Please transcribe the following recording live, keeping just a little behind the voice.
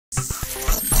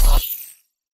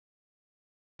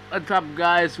What's up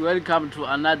guys, welcome to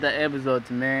another episode,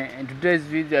 man. In today's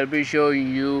video I'll be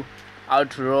showing you how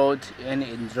to root any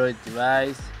Android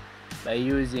device by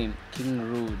using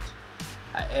KINGROOT,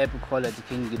 an app called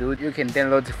KINGROOT. You can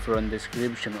download it from the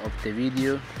description of the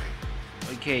video.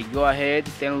 Okay, go ahead,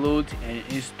 download and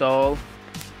install.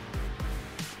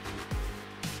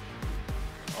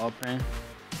 Open.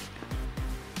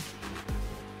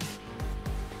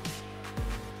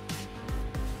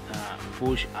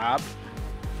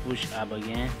 Push up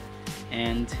again,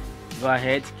 and go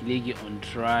ahead, click on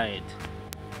try it.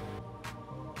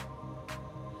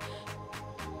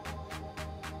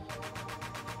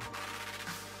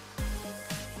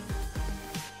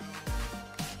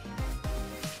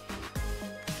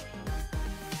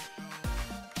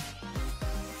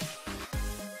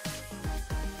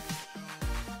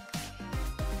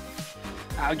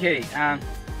 Okay,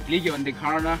 click on the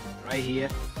corner right here.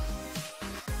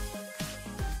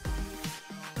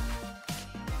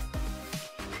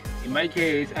 In my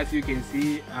case, as you can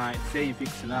see, it's saying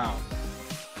fix now.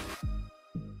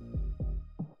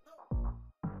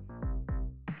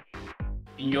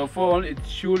 In your phone, it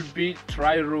should be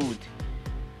try root.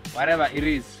 Whatever it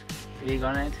is, click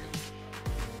on it.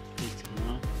 Fix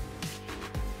now.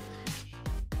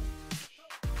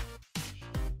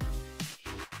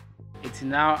 It's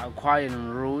now acquiring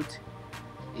root.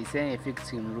 It's saying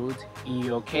fixing root. In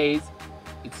your case,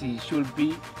 it should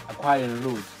be acquiring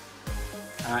root.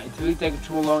 It will take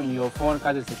too long in your phone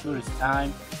because it's the first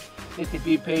time. Just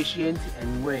be patient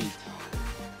and wait.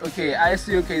 Okay, as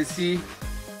you can see,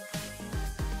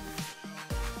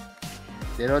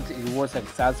 the root was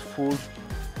successful.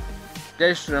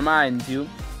 Just to remind you,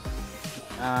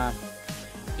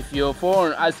 if your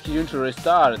phone asks you to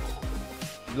restart,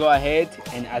 go ahead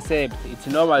and accept. It's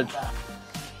normal.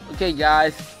 Okay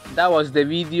guys, that was the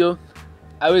video.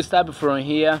 I will stop from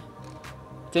here.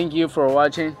 Thank you for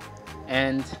watching,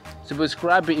 and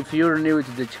subscribe if you're new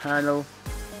to the channel.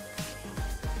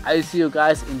 I'll see you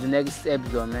guys in the next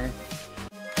episode, man.